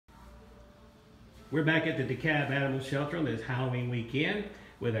We're back at the DeKalb Animal Shelter on this Halloween weekend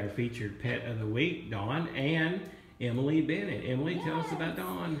with our featured pet of the week, Dawn, and Emily Bennett. Emily, tell us about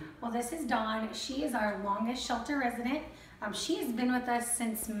Dawn. Well, this is Dawn. She is our longest shelter resident. She has been with us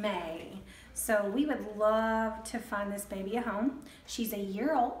since May, so we would love to find this baby a home. She's a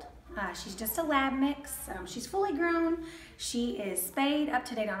year old. She's just a lab mix. She's fully grown. She is spayed, up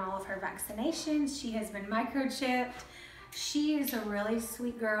to date on all of her vaccinations. She has been microchipped. She is a really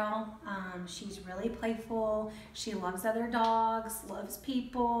sweet girl. She's really playful. She loves other dogs, loves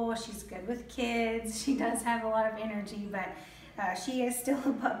people. She's good with kids. She does have a lot of energy, but she is still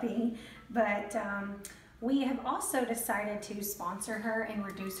a puppy. But we have also decided to sponsor her and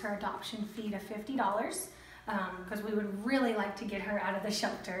reduce her adoption fee to $50 because we would really like to get her out of the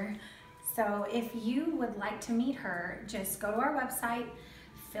shelter. So if you would like to meet her, just go to our website,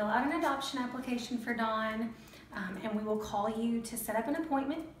 fill out an adoption application for Dawn, and we will call you to set up an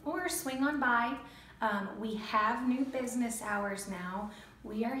appointment or swing on by. We have new business hours now.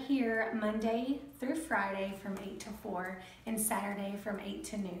 We are here Monday through Friday from 8 to 4 and Saturday from 8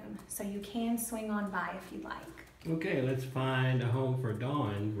 to noon. So you can swing on by if you'd like. Okay, let's find a home for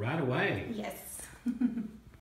Dawn right away. Yes.